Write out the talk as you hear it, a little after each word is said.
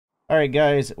Alright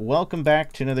guys, welcome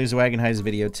back to another Zwagenheis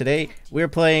video. Today, we're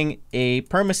playing a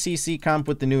Perma CC comp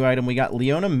with the new item. We got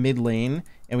Leona mid lane,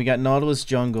 and we got Nautilus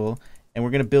jungle, and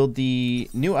we're going to build the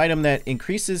new item that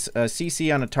increases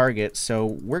CC on a target.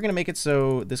 So we're going to make it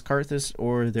so this Karthus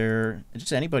or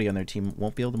just anybody on their team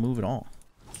won't be able to move at all.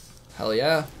 Hell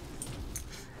yeah.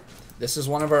 This is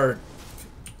one of our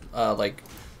like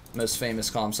most famous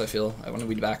comps, I feel. I want to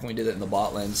be back when we did it in the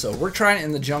bot lane. So we're trying it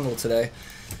in the jungle today.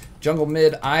 Jungle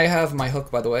mid, I have my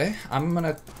hook, by the way. I'm going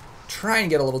to try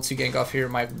and get a level 2 gank off here.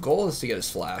 My goal is to get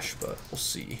his flash, but we'll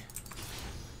see.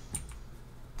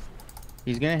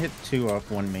 He's going to hit 2 off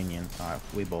 1 minion.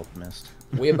 We both missed.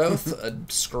 We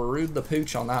both screwed the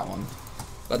pooch on that one.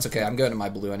 That's okay, I'm going to my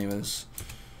blue anyways.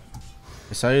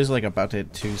 I saw he was like about to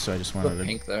hit 2, so I just wanted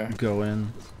to go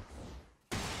in.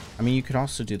 I mean, you could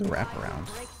also do the wraparound.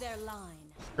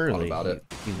 Early,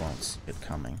 he won't see it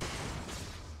coming.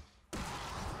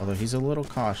 Although he's a little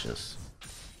cautious.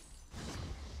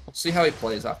 We'll see how he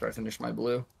plays after I finish my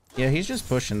blue. Yeah, he's just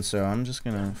pushing, so I'm just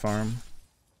gonna farm.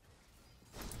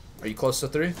 Are you close to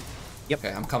 3? Yep.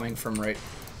 Okay, I'm coming from right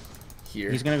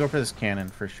here. He's gonna go for this cannon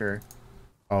for sure.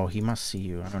 Oh, he must see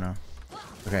you. I don't know.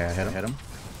 Okay, I hit him.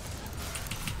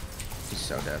 He's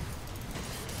so dead.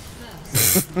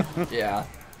 Yeah.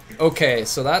 Okay,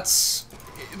 so that's...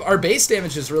 Our base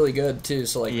damage is really good too,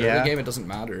 so like early game it doesn't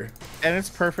matter. And it's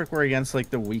perfect we're against like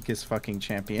the weakest fucking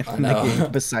champion in the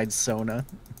game besides Sona.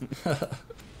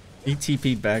 He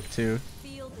TP'd back too.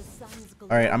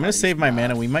 Alright, I'm gonna save my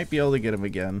mana. We might be able to get him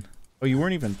again. Oh, you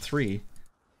weren't even 3.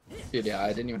 Dude, yeah, I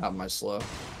didn't even have my slow.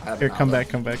 Here, come back,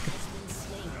 come back.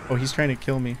 Oh, he's trying to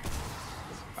kill me.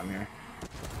 I'm here.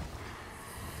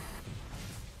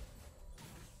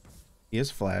 He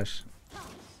has flash.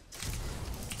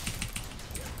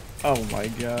 Oh my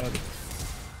god.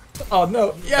 Oh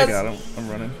no, yes! I got him. I'm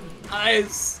running.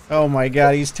 Nice! Oh my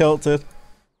god, he's tilted.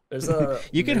 There's a...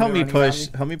 You can help me push.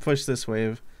 Help me push this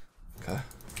wave. Okay.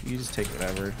 You just take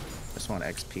whatever. I just want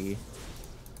XP.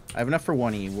 I have enough for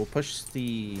 1E. We'll push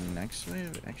the next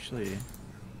wave. Actually,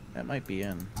 that might be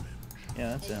in. Yeah,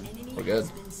 that's in. We're good.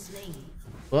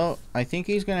 Well, I think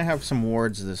he's going to have some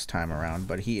wards this time around,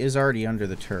 but he is already under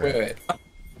the turret. Wait.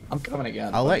 I'm coming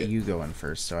again. I'll let you go in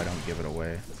first so I don't give it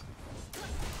away.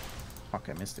 Fuck,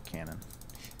 I missed the cannon.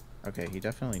 Okay, he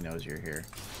definitely knows you're here.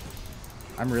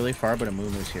 I'm really far, but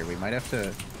Amumu's here. We might have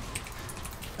to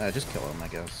just kill him, I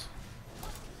guess.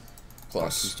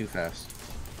 Close. He's too fast.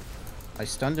 I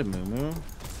stunned Amumu.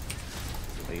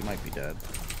 Oh, you might be dead.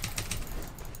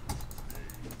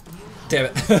 Damn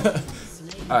it.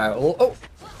 Alright, well, oh!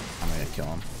 I'm gonna kill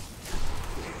him.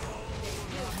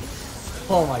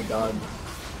 Oh my god.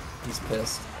 He's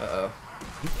pissed. Uh-oh.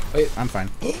 Wait. I'm fine.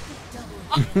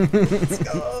 Let's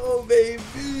go,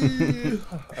 baby!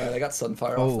 Alright, I got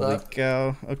Sunfire off that. Holy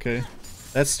cow. Okay.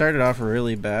 That started off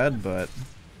really bad, but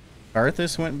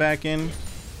Karthus went back in,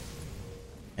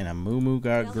 and Amumu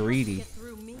got greedy.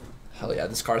 Hell yeah,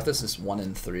 this Karthus is 1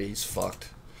 in 3. He's fucked.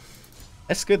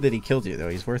 That's good that he killed you, though.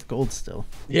 He's worth gold still.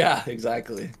 Yeah,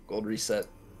 exactly. Gold reset.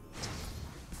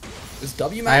 Is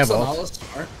W max on Nautilus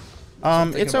smart?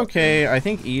 It's okay. I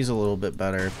think E's a little bit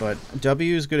better, but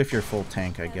W is good if you're full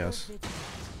tank, I guess.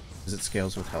 Because it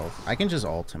scales with health. I can just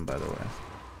ult him, by the way.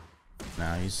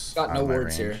 Nah, he's got no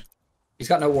wards here. He's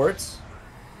got no wards?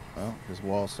 Well, his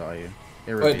wall saw you.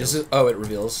 It reveals. Wait, this is... Oh, it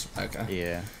reveals. Okay.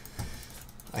 Yeah.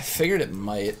 I figured it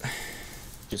might.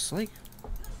 Just like,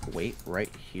 wait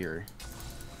right here.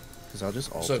 Because I'll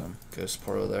just ult him. Ghost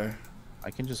Portal there.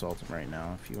 I can just ult him right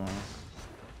now if you want.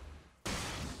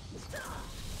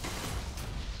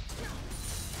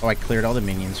 Oh, I cleared all the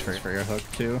minions for your hook,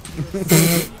 too.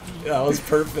 Yeah, that was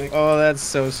perfect. Oh, that's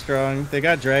so strong. They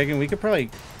got Dragon. We could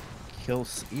probably kill...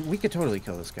 We could totally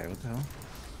kill this guy. What the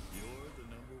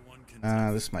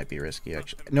hell? This might be risky,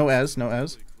 actually. No Ez, no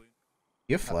Ez.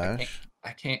 You have flash. I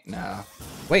can't, nah.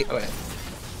 Wait. Oh, wait.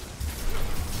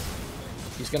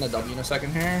 He's gonna W in a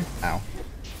second here. Ow.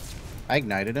 I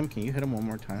ignited him. Can you hit him one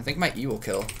more time? I think my E will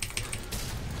kill.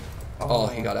 Oh,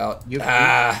 he got out.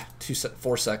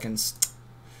 4 seconds.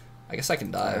 I guess I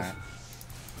can dive.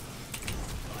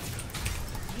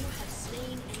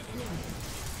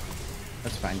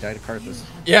 That's fine. Die to Karthus.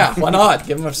 Yeah, why not?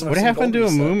 Give him some. What happened to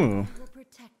Amumu?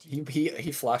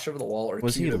 He flashed over the wall or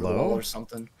was he low over the wall or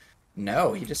something.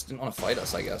 No, he just didn't want to fight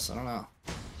us. I guess I don't know.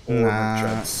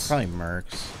 Nah, probably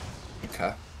Mercs.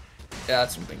 Okay. Yeah,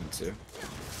 that's what I'm thinking too.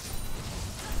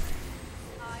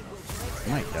 I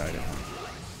might die to him.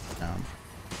 No.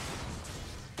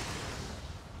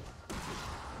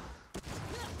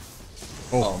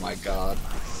 Oh my god.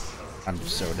 I'm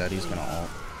so dead, he's gonna ult.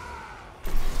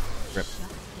 Rip.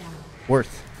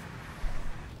 Worth.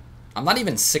 I'm not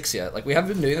even 6 yet. Like, we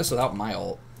haven't been doing this without my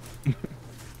ult.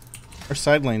 Our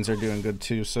side lanes are doing good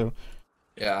too, so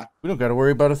Yeah. we don't got to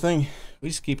worry about a thing. We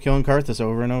just keep killing Karthus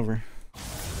over and over.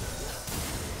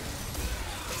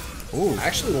 Ooh.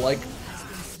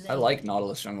 I like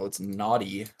Nautilus jungle. It's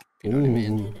naughty. If you know what I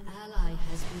mean.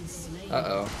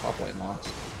 Uh-oh. Top lane lost.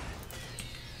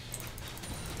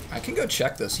 I can go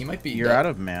check this. He might be You're dead. out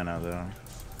of mana, though.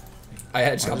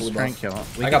 I just got blue try and buff. kill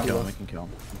him. I got blue kill him. buff. We can kill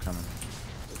him. I'm coming.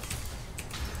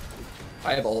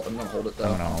 I have ult. I'm gonna hold it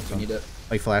though. I'm gonna ult We need it.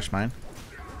 Oh, you flash mine?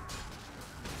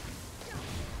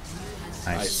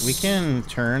 Nice. We can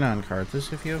turn on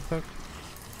Karthus if you have hook.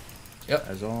 Yep.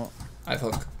 As all. I have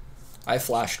hook. I have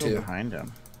flash Go too. behind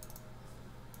him.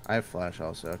 I have flash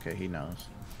also. Okay, he knows.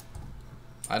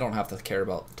 I don't have to care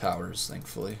about towers,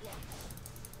 thankfully.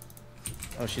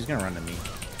 Oh, she's gonna run to me.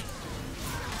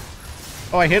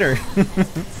 Oh, I hit her.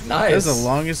 Nice. That was the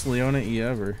longest Leona E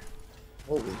ever.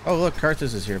 Holy. Oh, look,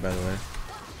 Karthus is here, by the way.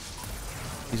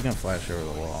 He's gonna flash over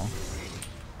the wall.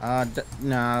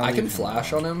 Nah. I can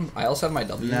flash on him. I also have my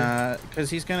W. Nah, because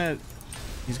he's gonna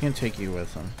take you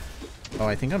with him. Oh,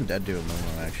 I think I'm dead to a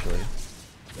Momo, actually.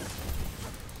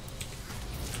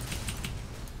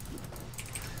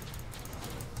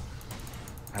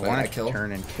 I want to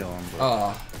turn and kill him.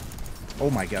 But... Oh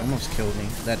my god, almost killed me.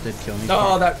 That did kill me.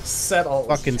 No, that set all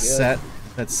fucking set.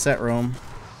 That set roam.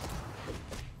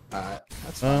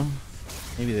 That's fine.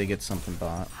 Maybe they get something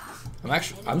bought.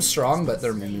 I'm strong, but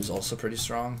their Mumu's also pretty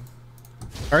strong.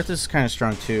 Karthus is kind of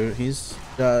strong too. He's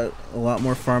got a lot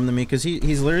more farm than me because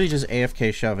he's literally just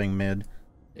AFK shoving mid.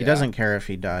 He doesn't care if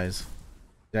he dies.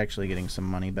 He's actually getting some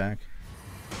money back.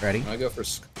 Ready? I go for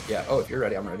yeah. Oh, if you're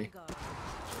ready, I'm ready.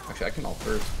 Actually, I can ult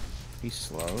first. He's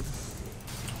slowed.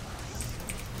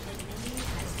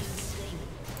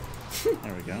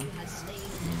 There we go.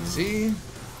 See?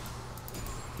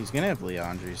 He's gonna have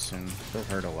Leandri soon. He'll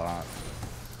hurt a lot.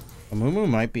 Amumu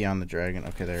might be on the dragon.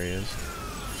 Okay, there he is.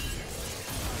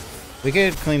 We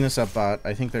could clean this up, bot.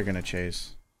 I think they're gonna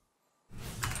chase.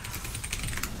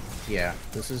 Yeah,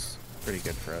 this is pretty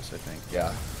good for us, I think.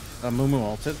 Yeah. Mumu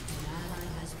ulted.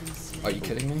 Are you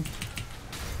kidding me?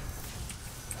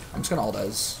 I'm just gonna ult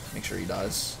Ez. Make sure he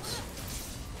dies.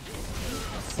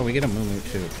 Oh, we get a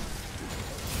Mumu too.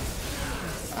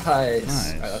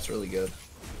 Nice. Alright, that's really good.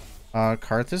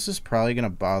 Karthus is probably gonna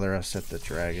bother us at the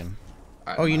dragon.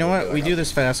 Right, oh, you know what? We do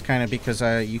this fast kind of because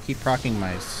you keep proccing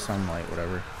my sunlight,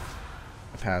 whatever.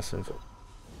 A passive.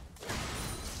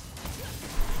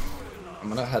 I'm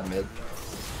gonna head mid.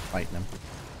 Fighting him.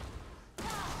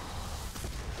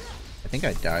 I think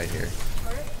I die here.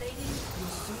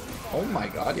 Oh my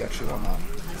god, you actually won that.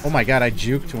 Oh my god, I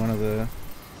juked one of the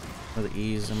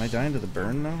E's. Am I dying to the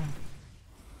burn though?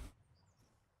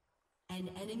 An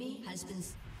enemy has been.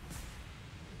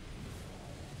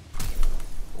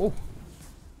 Oh.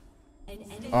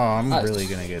 Oh, I'm really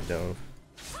gonna get dove.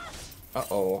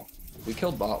 Uh-oh. We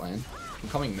killed bot lane. I'm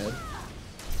coming mid.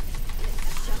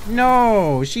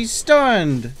 No, she's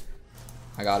stunned.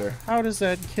 I got her. How does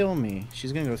that kill me?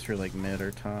 She's gonna go through like mid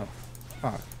or top.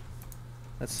 Fuck.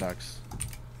 That sucks.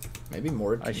 Maybe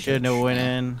more. I should have went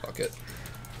in. Fuck it.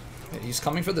 He's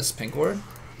coming for this pink ward.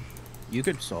 You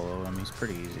could solo him. He's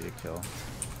pretty easy to kill.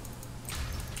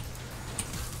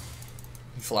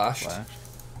 He flashed.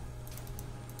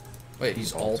 Wait,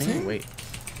 he's ulting? Wait,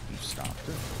 you stopped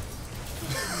it.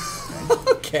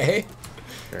 Okay.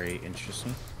 Very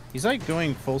interesting. He's like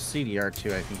going full CDR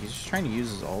too, I think. He's just trying to use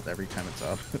his ult every time it's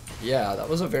up. Yeah, that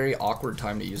was a very awkward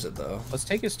time to use it though. Let's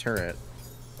take his turret.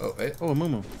 Oh, wait. Oh, a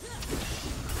Mumu.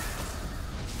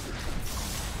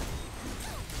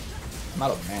 I'm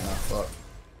out of mana, fuck.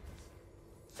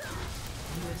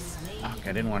 Fuck,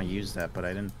 I didn't want to use that, but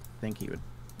I didn't think he would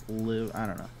live. I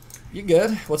don't know. You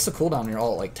good? What's the cooldown on your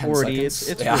ult? Like 10 40, seconds?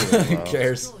 it's yeah, really low. who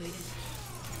cares?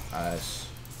 Nice.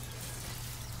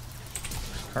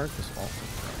 Karthus ult.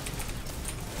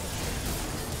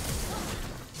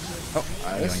 Oh,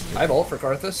 nice. I have ult for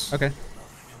Karthus. Okay.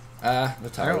 The I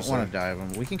tower's don't want to dive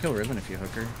him. We can kill Riven if you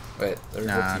hook her. Wait, there's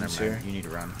Nah, teams never mind. here. You need to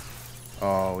run.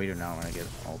 Oh, we do not want to get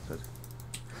ulted.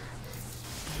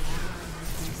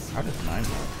 How did mine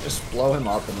ult? Just blow him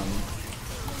up and then...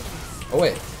 Oh,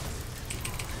 wait.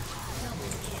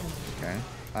 Okay.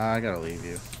 I gotta leave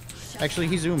you. Actually,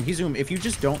 he zoomed. He zoomed. If you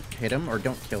just don't hit him or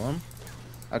don't kill him...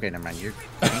 Okay, never mind. You're...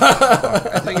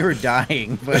 I thought you were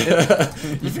dying, but...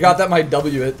 You forgot that my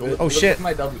W hit. Oh, shit.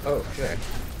 My W. Oh, shit. Okay.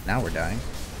 Now we're dying.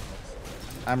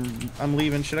 I'm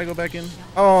leaving. Should I go back in?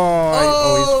 Oh, I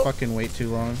always fucking wait too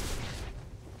long.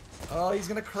 Oh, he's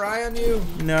gonna cry on you.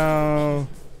 No.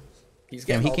 He's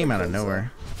Damn, getting he all came the out of kills,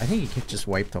 nowhere. I think he could just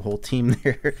wipe the whole team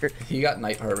there. He got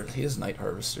Night Harvest. He is Night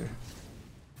Harvester.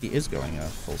 He is going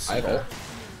full I have speed. ult.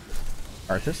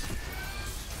 Arthas?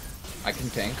 I can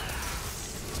tank.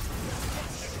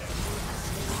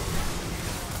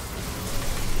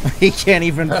 He can't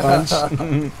even punch.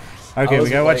 Okay, we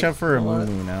gotta watch out for a what?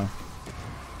 Mumu now.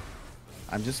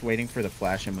 I'm just waiting for the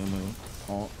flash of Mumu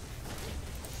ult.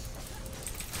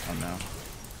 Oh no.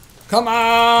 Come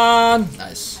on!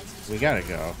 Nice. We gotta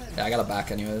go. Yeah, I got a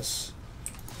back anyways.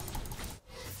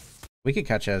 We could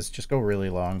catch Ez. Just go really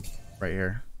long right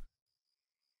here.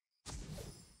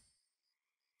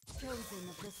 Chosen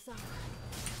of the sun.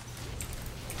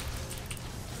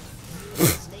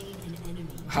 Slain an enemy.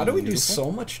 How do we do Beautiful.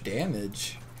 so much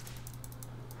damage?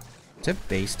 It's a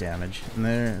base damage,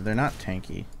 and they're not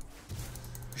tanky.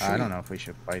 I don't know if we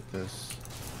should fight this.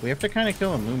 We have to kind of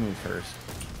kill a Mumu first.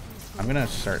 I'm gonna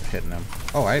start hitting him.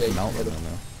 Oh, I Yeah, you melt hit the him.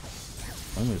 Mumu.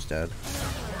 Mumu's dead.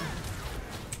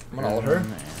 I'm gonna ult her.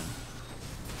 And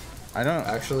I don't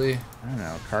Actually,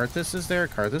 know. Karthus is there.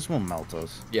 Karthus will melt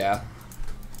us. yeah.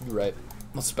 You're right.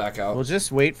 Let's back out. We'll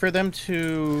just wait for them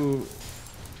to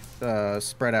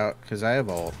spread out, because I have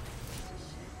ult.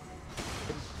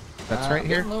 That's right I'm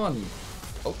here. getting low on...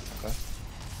 Oh, okay.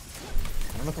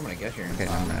 I don't know if I'm gonna get here. Okay,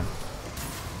 no man.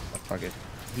 Fuck it.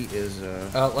 He is.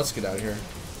 Let's get out of here.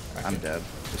 I'm dead.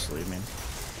 Just leave me.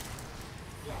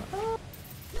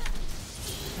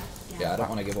 Yeah, I don't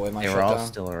want to give away my They were all shutdown.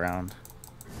 still around.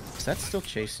 Is that still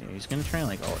chasing you? He's gonna try and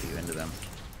like ult you into them.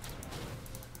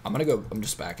 I'm gonna go. I'm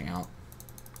just backing out.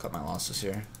 Cut my losses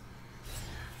here.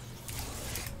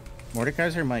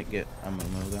 Mordekaiser might get a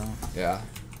Mumu though, Yeah.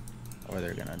 or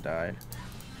they're gonna die.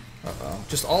 Uh-oh.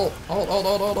 Just ult. Ult.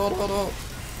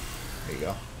 There you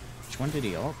go. Which one did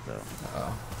he ult though?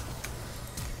 Uh-oh.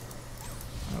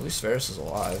 At least Varus is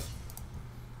alive.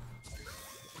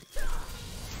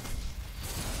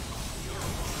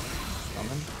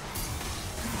 Coming.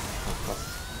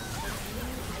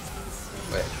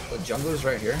 Wait, the jungler's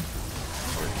right here.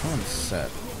 They're killing Set.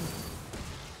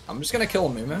 I'm just gonna kill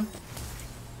Mumu.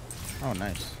 Oh,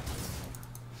 nice.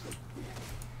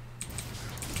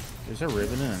 There's a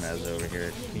Riven and an Ez over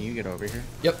here. Can you get over here?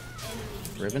 Yep.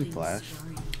 Riven flash.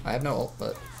 I have no ult,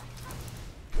 but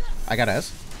I got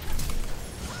Ez.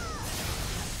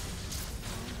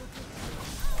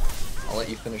 I'll let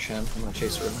you finish him. I'm gonna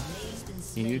chase Riven.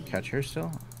 Can you catch her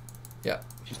still? Yeah.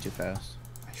 She's too fast.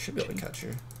 I should be able to catch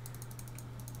her.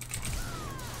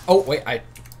 Oh, wait,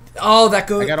 Oh, that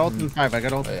goes... I got ult in 5. I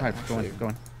got ult in Oh, yeah, 5. Go on, actually. go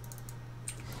on.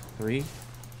 3.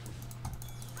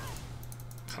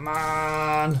 Come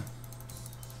on!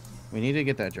 We need to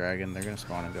get that dragon. They're gonna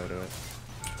spawn and go to it.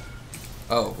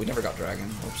 Oh, we never got dragon.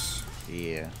 Oops.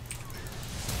 Yeah.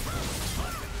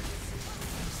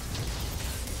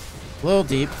 Little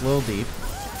deep, little deep.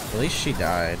 At least she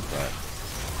died, but...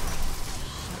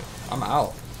 I'm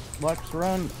out. Lux,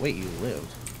 run! Wait, you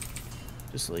lived.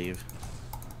 Just leave.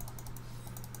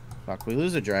 Fuck, we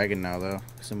lose a dragon now, though.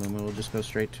 So Mumu will just go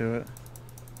straight to it.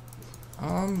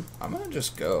 I'm gonna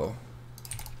just go.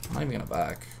 I'm not even gonna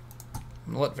back. I'm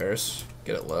gonna let Varus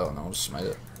get it low, and then I'll just smite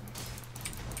it.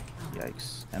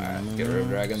 Yikes. And Alright, then get rid of Mumu,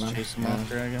 dragon just then. chase him off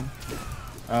dragon.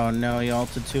 Oh no, he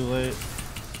ulted too late.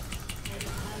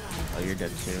 Oh, you're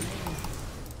dead too.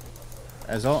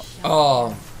 As all.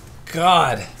 Oh,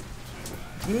 God.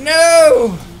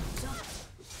 No!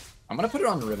 I'm gonna put it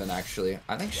on Riven, actually.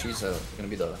 I think she's gonna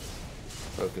be the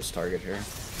focus target here.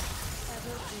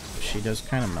 She does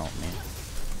kind of melt me.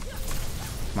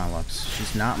 Come on, Lux.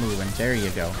 She's not moving. There you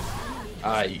go.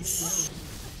 Nice.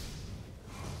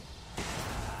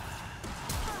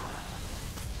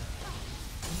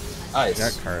 Nice.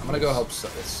 Got card I'm gonna go help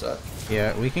set this set.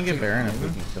 Yeah, we can get Should- Baron if we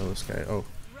can kill this guy. Oh,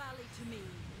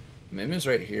 Mimi's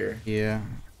right here. yeah.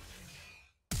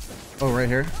 Oh, right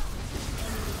here.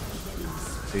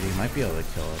 Dude, he might be able to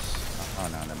kill us. Oh,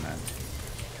 no, never mind.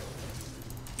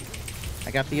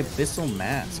 I got the Abyssal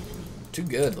Mask. Too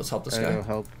good. Let's help this Gotta go guy.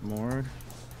 help Mord.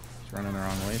 He's running the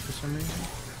wrong way for some reason.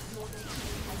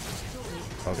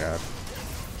 Oh, God.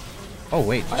 Oh,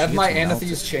 wait. I she have gets my melted.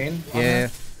 Anathes chain. on Yeah.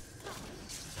 her.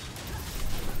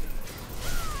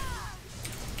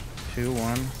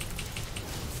 2-1.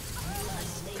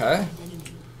 Okay.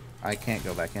 I can't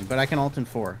go back in, but I can ult in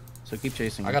 4. So keep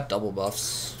chasing. I him. got double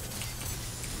buffs.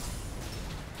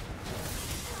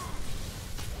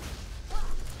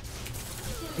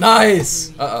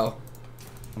 Nice! Uh-oh.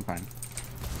 I'm fine.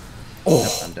 Oh.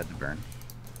 Yep, I'm dead to burn.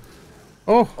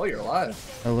 Oh! Oh, you're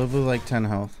alive. I live with like 10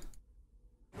 health.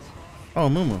 Oh,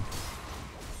 Mumu.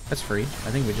 That's free. I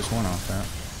think we just won off that.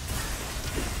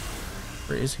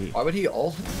 Where is he? Why would he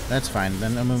ult? That's fine.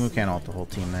 Then a Mumu can't ult the whole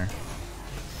team there.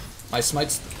 My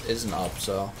smite isn't up,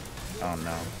 so. Oh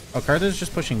no. Oh, Karthus is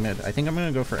just pushing mid. I think I'm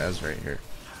gonna go for Ez right here.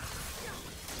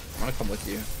 I'm gonna come with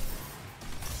you.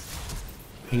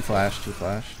 He flashed. He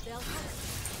flashed.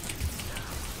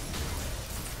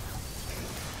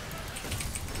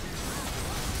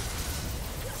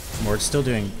 Ward's still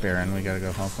doing Baron. We gotta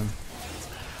go help him.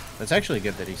 That's actually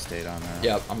good that he stayed on that.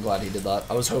 Yeah, I'm glad he did that.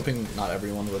 I was hoping not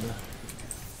everyone would.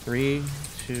 3,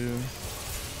 2.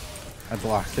 I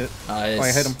blocked it. Nice. Oh,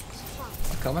 I hit him.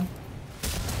 I'm coming.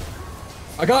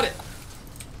 I got it.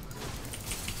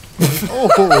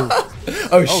 Oh.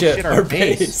 Oh shit! Our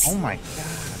base. base. Oh my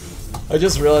god. I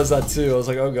just realized that too. I was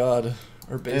like, oh god,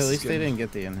 our base. Yeah, at is least they getting-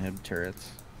 didn't get the inhib turrets.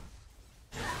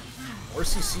 More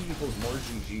CC equals more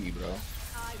GG, bro.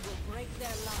 I will break their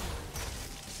line.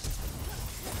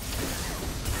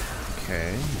 Okay.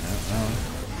 I don't know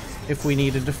if we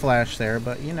needed to flash there,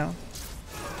 but you know.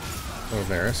 Oh,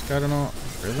 Varus got an all.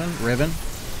 Riven.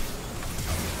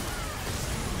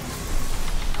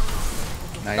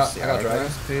 Nice. The I got dragon.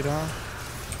 hourglass paid off.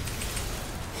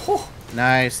 Whew.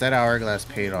 Nice. That hourglass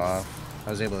paid off.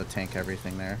 I was able to tank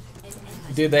everything there.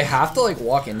 Dude, they have to like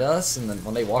walk into us, and then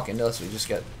when they walk into us, they just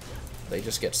get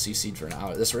CC'd for an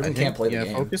hour. This Riven can't play the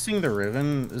game. Focusing the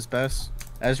Riven is best.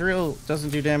 Ezreal doesn't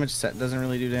do damage. Set doesn't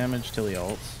really do damage till he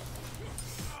ults.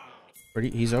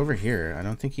 He's over here. I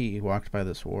don't think he walked by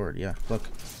this ward. Yeah, look.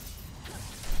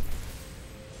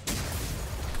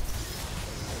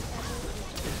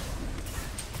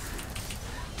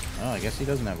 Oh, I guess he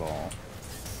doesn't have all.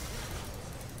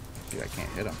 Dude, I can't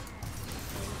hit him.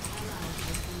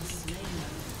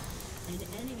 An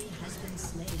enemy has been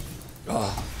slain.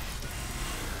 Oh,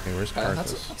 Okay, where's okay,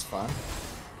 Karthus? that's fine.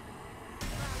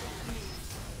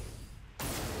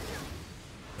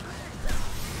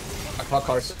 I caught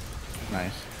Carson.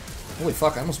 Nice. Holy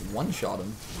fuck! I almost one-shot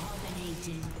him.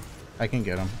 Dominating. I can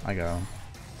get him. I got him.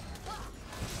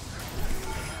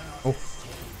 Oh.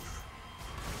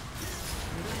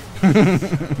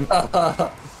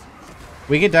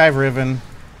 We could dive Riven.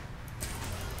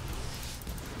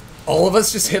 All of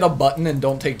us just hit a button and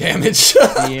don't take damage.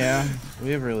 Yeah,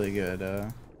 we have really good.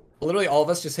 Literally, all of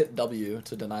us just hit W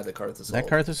to deny the Karthus. That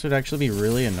Karthus would actually be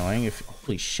really annoying if.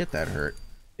 Holy shit, that hurt.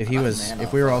 If he I have was, mana.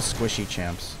 if we were all squishy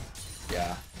champs.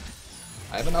 Yeah.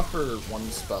 I have enough for one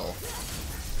spell.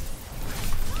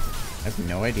 I have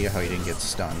no idea how he didn't get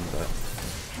stunned, but.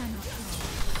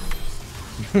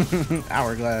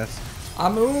 Hourglass.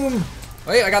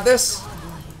 Wait, I got this.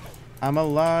 I'm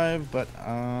alive, but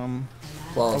Close.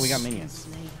 oh, we got minions.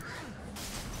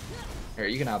 Here,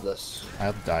 you can have this.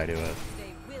 I'll die to it.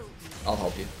 I'll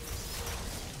help you.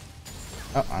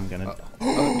 Oh, I'm gonna.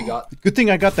 Oh, you got. Good thing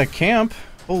I got that camp.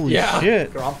 Holy Yeah.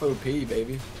 shit. Gromp OP,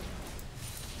 baby.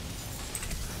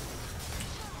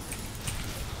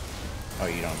 Oh,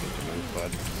 you don't get to move,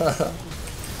 bud.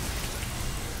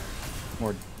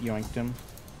 More yoinked him.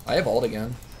 I have ult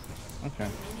again. Okay.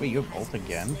 Wait, you have ult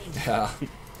again? Yeah.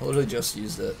 I literally just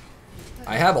used it.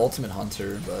 I have Ultimate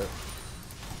Hunter, but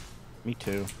Me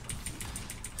too.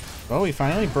 Oh, we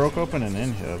finally broke open an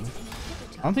inhib.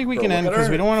 I don't think we Bro, can look end at because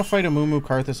her. we don't want to fight a Mumu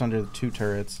Karthus under the 2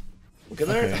 turrets. look at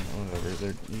there. Okay,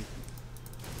 whatever.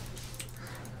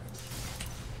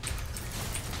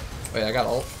 Wait, I got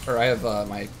ult, or I have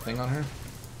my thing on her.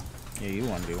 Yeah, you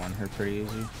 1v1 her pretty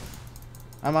easy.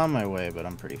 I'm on my way, but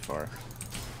I'm pretty far.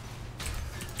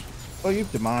 Oh, you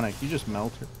have demonic. You just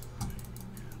melt her.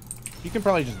 You can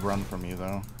probably just run from you,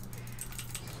 though.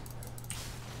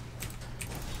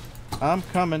 I'm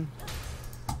coming.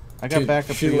 I got Dude,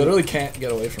 backup. she for you. literally can't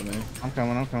get away from me. I'm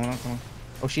coming. I'm coming. I'm coming.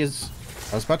 Oh, she is.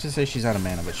 I was about to say she's out of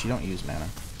mana, but she don't use mana.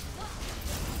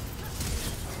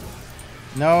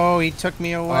 No, he took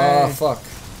me away. Oh, fuck.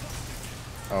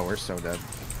 Oh, we're so dead.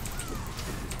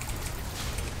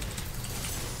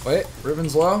 Wait,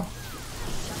 Riven's low?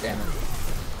 Damn it.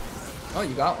 Oh,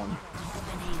 you got one.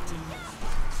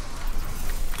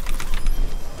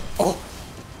 Oh!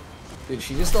 Dude,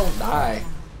 she just don't die.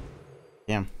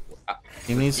 Damn.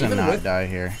 He needs to Even not with- die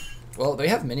here. Well, they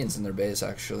have minions in their base,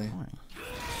 actually.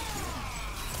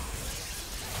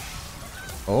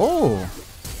 Oh.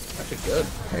 Actually good.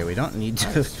 Okay, we don't need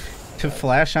to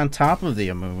flash on top of the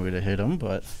Amumu to hit him,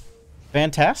 but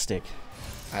fantastic.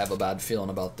 I have a bad feeling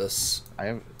about this. I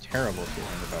have a terrible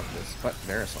feeling about this, but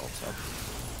Varus ults up.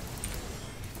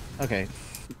 Okay,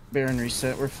 Baron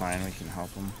reset. We're fine. We can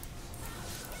help him.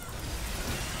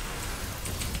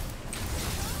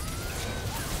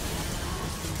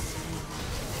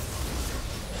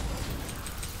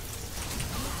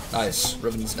 Nice.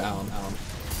 Riven's down.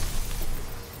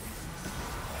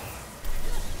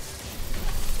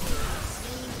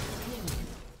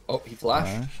 Oh, he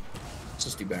flashed. Flash. Let's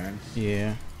just do Baron.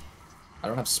 Yeah. I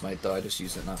don't have smite though. I just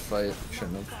used it in that fight.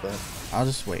 Shouldn't have, but I'll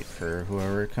just wait for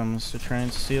whoever comes to try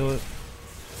and steal it.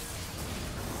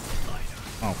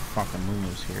 Oh, fuck, the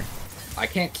Moomoo's here. I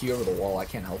can't queue over the wall. I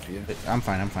can't help you. I'm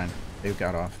fine, I'm fine. They've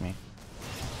got off me.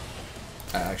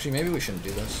 Actually, maybe we shouldn't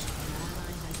do this.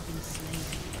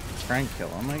 Try and kill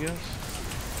him, I guess.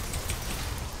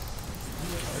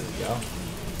 There we go.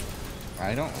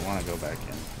 I don't want to go back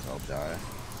in, because I'll die.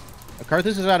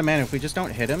 Karthus is out of mana. If we just don't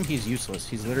hit him, he's useless.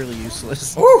 He's literally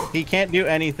useless. Woo! He can't do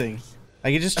anything.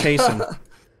 I can just chase him.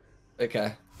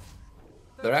 Okay.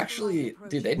 They're actually...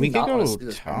 Dude, they do We could not want go to see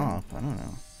this top. I don't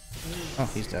know.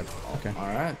 Oh, he's dead. Okay.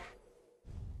 Alright.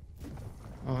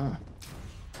 Uh-huh.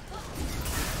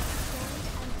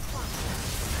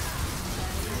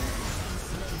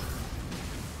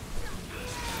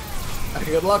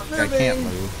 Good luck I moving. can't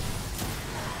move.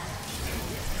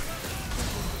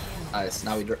 Nice.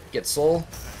 Now we get soul.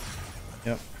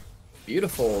 Yep.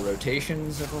 Beautiful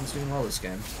rotations. Everyone's doing well this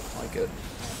game. I like it.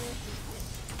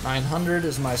 900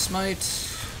 is my smite.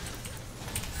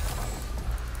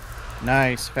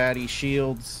 Nice, fatty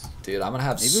shields. Dude, I'm gonna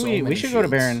have Maybe so many we should go to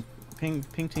shields. Baron.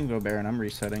 Ping team go Baron. I'm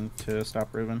resetting to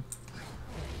stop Riven.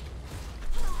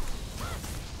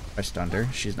 I stunned her.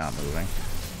 She's not moving.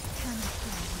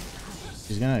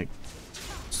 She's gonna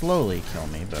slowly kill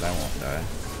me, but I won't die.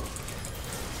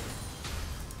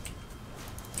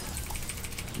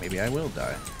 Maybe I will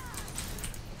die.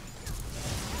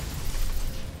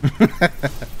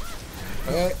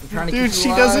 Okay, I'm trying to Dude, keep you she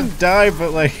alive. doesn't die,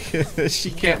 but like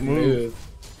she can't move. move.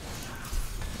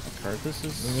 Karthus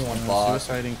is Maybe one bot.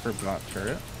 suiciding for bot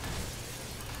turret.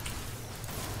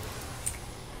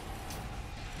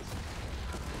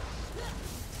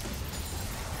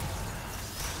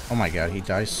 Oh my god, he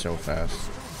dies so fast.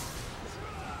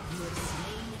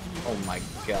 Oh my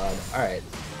god. Alright.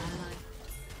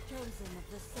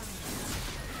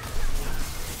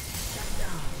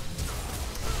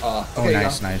 Oh, Okay,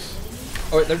 nice, yeah. nice.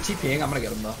 Oh, wait, they're TPing. I'm gonna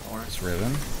get them though. Don't worry. It's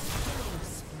Riven.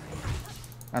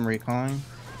 I'm recalling.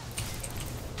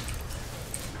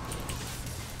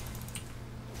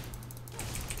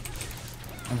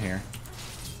 I'm here.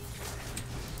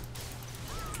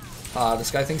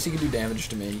 This guy thinks he can do damage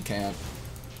to me. He can't.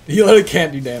 He literally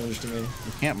can't do damage to me.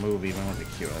 You can't move even with the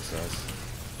QSS.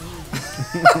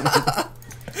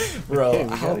 Bro, Okay, we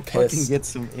how gotta fucking pissed. get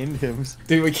some inhibs.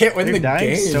 Dude, we can't win They're the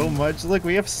dying game. so much. Look,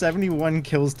 we have 71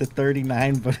 kills to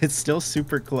 39, but it's still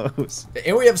super close.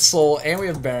 And we have Soul, and we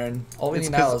have Baron. All we It's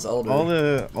need now 'cause is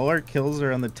Elder. all our kills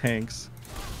are on the tanks.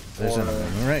 There's Or- a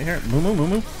Moo right here. Moo. Oh,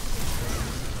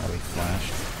 we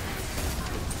flashed.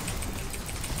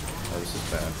 Oh, this is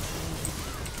bad.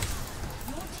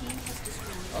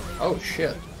 Oh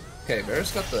shit. Okay,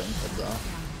 Varus got the input though.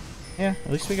 Yeah,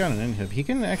 at least we got an inhib. He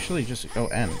can actually just go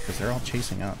end because they're all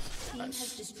chasing us. Team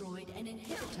has destroyed an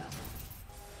inhibitor.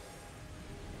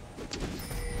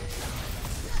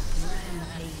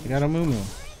 We got a Moo.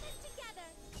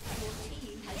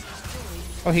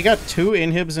 Oh, he got 2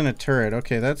 inhibs and a turret.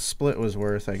 Okay, that split was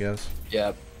worth, I guess.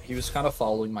 Yeah, he was kind of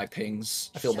following my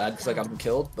pings. I feel bad because I got him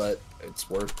killed, but it's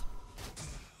worth.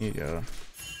 Here you go.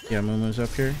 Yeah, Moomoo's up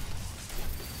here.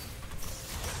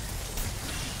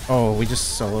 Oh, we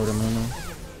just soloed a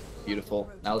Moo. Beautiful.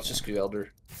 Now let's just do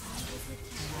Elder.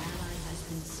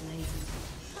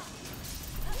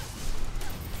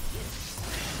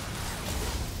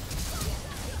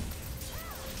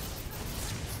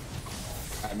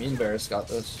 I mean, Varus got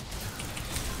this.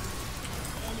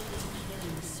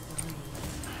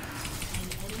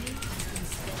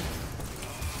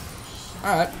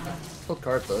 Alright, killed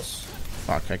Karthus.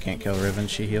 Fuck, I can't kill Riven.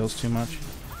 She heals too much.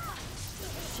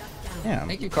 Yeah.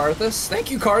 Thank you, Karthus.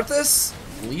 Thank you, Karthus!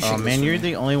 Leashing Oh this man, for you're me.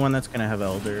 the only one that's gonna have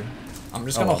Elder. I'm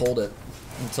just gonna Oh. hold it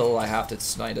until I have to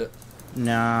smite it.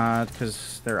 Nah,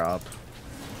 because they're up.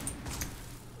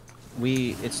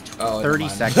 It's Oh, never 30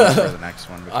 mind. seconds for the next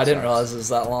one. which I didn't sucks. realize it was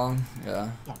that long. Yeah.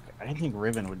 Fuck, I didn't think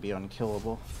Riven would be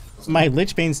unkillable. My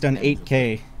Lich Bane's done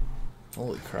 8k.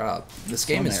 Holy crap. This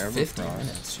game is on the 50 Everfrost.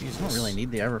 minutes. Jesus. I don't really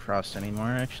need the Everfrost anymore.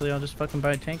 Actually, I'll just fucking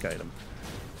buy a tank item.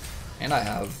 And I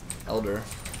have Elder.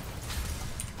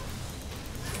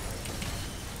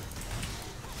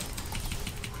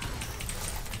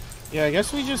 Yeah, I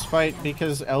guess we just fight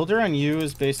because Elder on you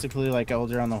is basically like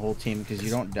Elder on the whole team because you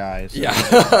don't die. So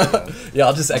Yeah. Yeah,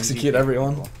 I'll just easy execute to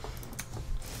everyone. kill.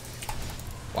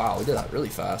 Wow, we did that really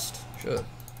fast. Shit.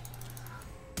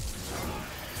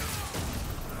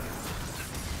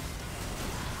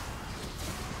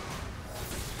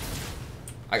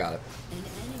 I got it.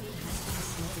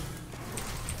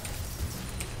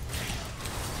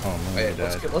 Oh, Moon Wait,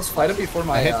 died. let's fight him before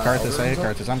my. I hit Karthus. Elder I hit ends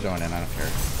up. Karthus. I'm going in. I don't care.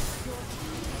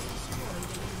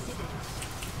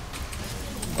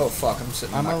 Oh fuck, I'm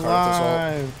sitting I'm in my car with this ult.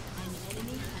 alive. An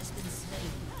enemy has been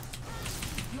slain.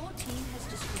 Your team has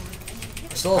destroyed an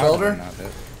inhibitor. Still a How did I builder? not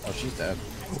hit? Oh, she's dead.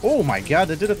 Oh my god,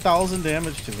 that did 1,000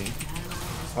 damage to me.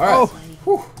 Alright. Oh.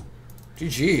 Whew.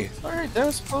 GG. Alright, that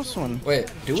was a close one.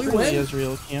 Wait, do we Surely win?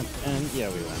 Israel can't end. Yeah,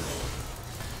 we win.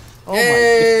 Oh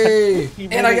Hey! my god. He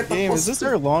And I won get a the game. full Is this spin.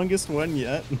 our longest one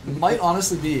yet? Might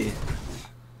honestly be.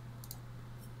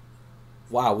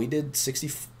 Wow, we did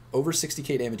over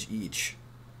 60k damage each.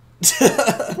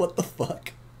 What the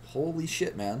fuck? Holy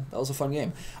shit, man. That was a fun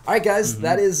game. Alright, guys,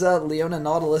 that is Leona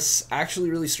Nautilus. Actually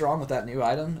really strong with that new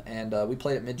item, and we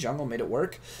played it mid-jungle, made it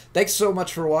work. Thanks so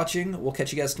much for watching. We'll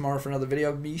catch you guys tomorrow for another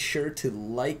video. Be sure to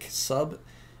like, sub,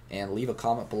 and leave a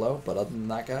comment below. But other than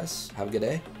that, guys, have a good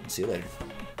day, and see you later.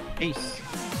 Peace.